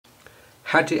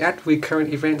How to add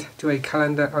recurrent event to a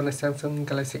calendar on the Samsung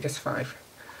Galaxy S5.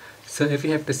 So if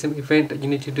you have the same event that you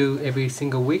need to do every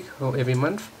single week or every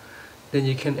month, then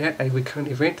you can add a recurrent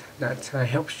event that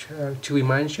helps to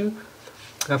remind you.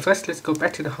 First, let's go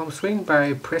back to the home screen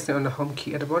by pressing on the home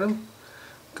key at the bottom.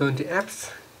 Go into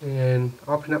apps and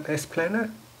open up S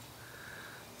Planner.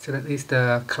 So that is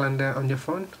the calendar on your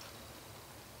phone.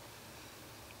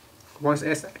 Once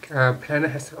S Planner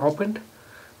has opened,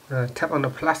 tap on the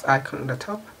plus icon on the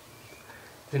top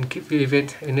and give your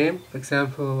event a name. For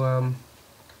example,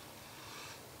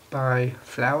 by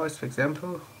flowers, for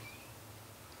example,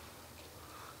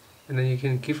 and then you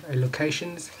can give a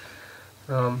locations.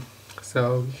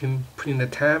 So you can put in the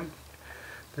time,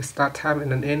 the start time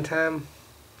and an end time.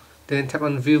 Then tap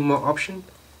on view more option,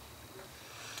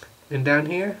 and down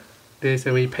here there's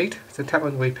a repeat, so tap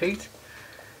on repeat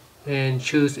and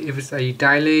choose if it's a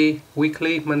daily,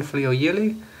 weekly, monthly or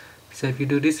yearly. So if you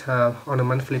do this on a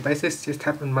monthly basis, just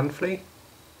tap on monthly.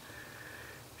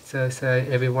 So say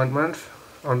every 1 month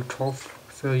on the 12th,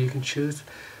 so you can choose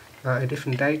a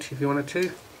different date if you wanted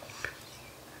to,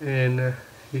 and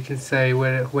you can say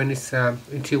when it's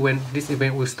until when this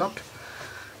event will stop.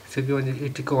 So if you want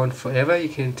it to go on forever, you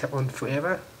can tap on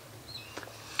forever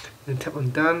and tap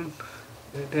on done,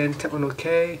 and then tap on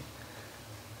OK.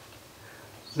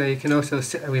 Now you can also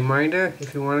set a reminder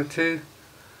if you wanted to.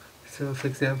 So for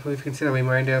example, you can set a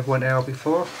reminder 1 hour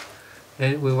before,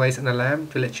 and it will raise an alarm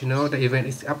to let you know the event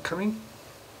is upcoming.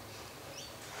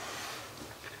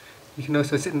 You can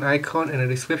also set an icon and a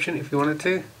description if you wanted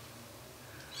to.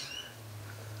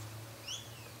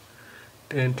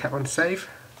 Then tap on save.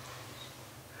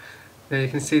 Now you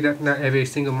can see that now every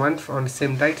single month on the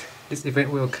same date this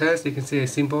event will occur, so you can see a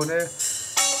symbol there.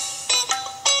 So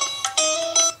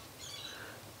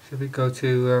if we go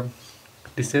to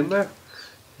December,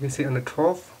 you can see on the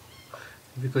 12th.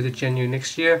 If we go to January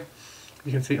next year,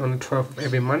 you can see on the 12th of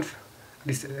every month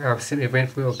this same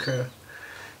event will occur.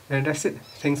 And that's it.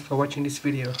 Thanks for watching this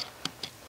video.